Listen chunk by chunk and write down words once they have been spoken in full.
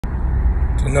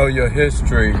To know your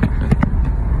history,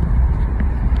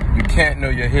 you can't know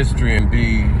your history and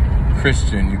be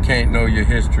Christian. You can't know your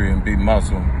history and be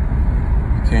Muslim.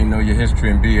 You can't know your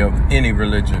history and be of any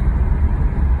religion.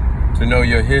 To know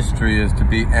your history is to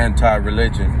be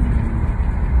anti-religion.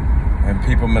 And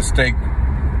people mistake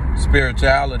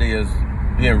spirituality as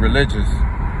being religious.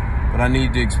 But I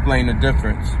need to explain the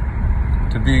difference.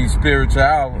 To be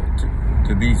spiritual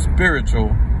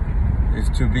is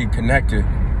to be connected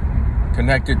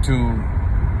to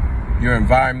your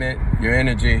environment, your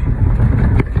energy,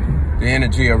 the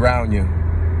energy around you.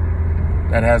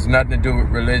 That has nothing to do with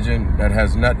religion, that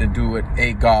has nothing to do with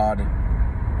a god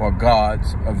or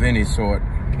gods of any sort.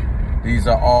 These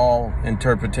are all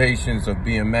interpretations of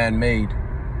being man-made.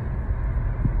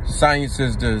 Science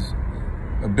is the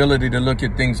ability to look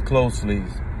at things closely.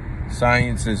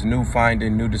 Science is new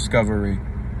finding, new discovery.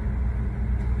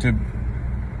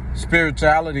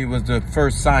 Spirituality was the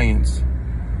first science.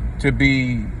 To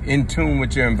be in tune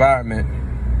with your environment,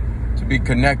 to be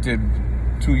connected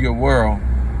to your world,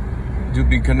 to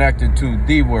be connected to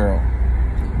the world.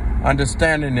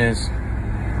 Understanding this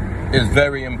is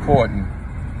very important.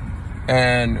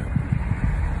 And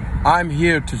I'm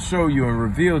here to show you and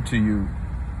reveal to you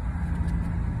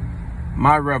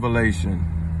my revelation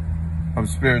of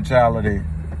spirituality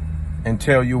and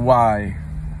tell you why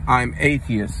I'm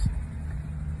atheist,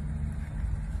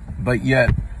 but yet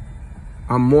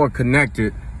I'm more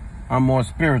connected, I'm more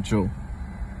spiritual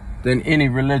than any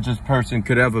religious person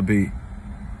could ever be.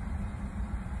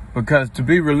 Because to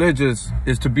be religious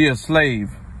is to be a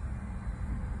slave,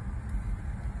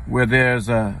 where there's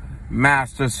a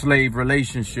master-slave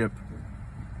relationship.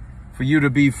 For you to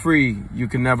be free, you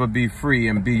can never be free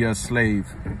and be a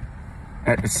slave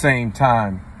at the same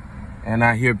time. And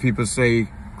I hear people say,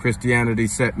 Christianity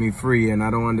set me free, and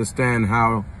I don't understand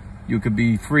how you could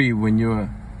be free when you're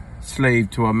a slave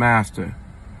to a master.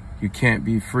 You can't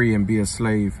be free and be a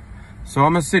slave. So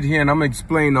I'm gonna sit here and I'm gonna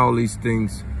explain all these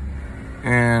things.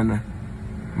 And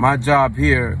my job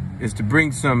here is to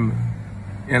bring some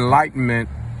enlightenment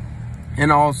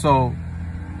and also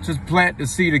just plant the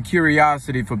seed of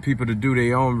curiosity for people to do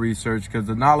their own research, because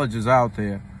the knowledge is out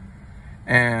there.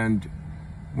 And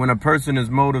when a person is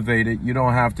motivated, you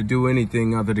don't have to do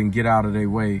anything other than get out of their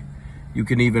way. You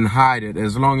can even hide it.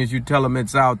 As long as you tell them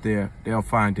it's out there, they'll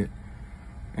find it.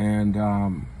 And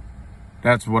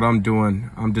that's what I'm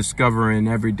doing. I'm discovering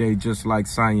every day, just like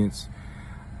science.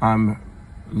 I'm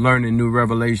learning new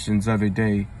revelations every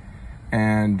day.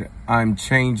 And I'm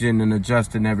changing and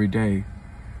adjusting every day.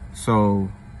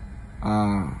 So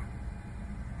I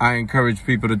encourage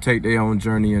people to take their own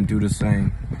journey and do the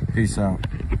same. Peace out.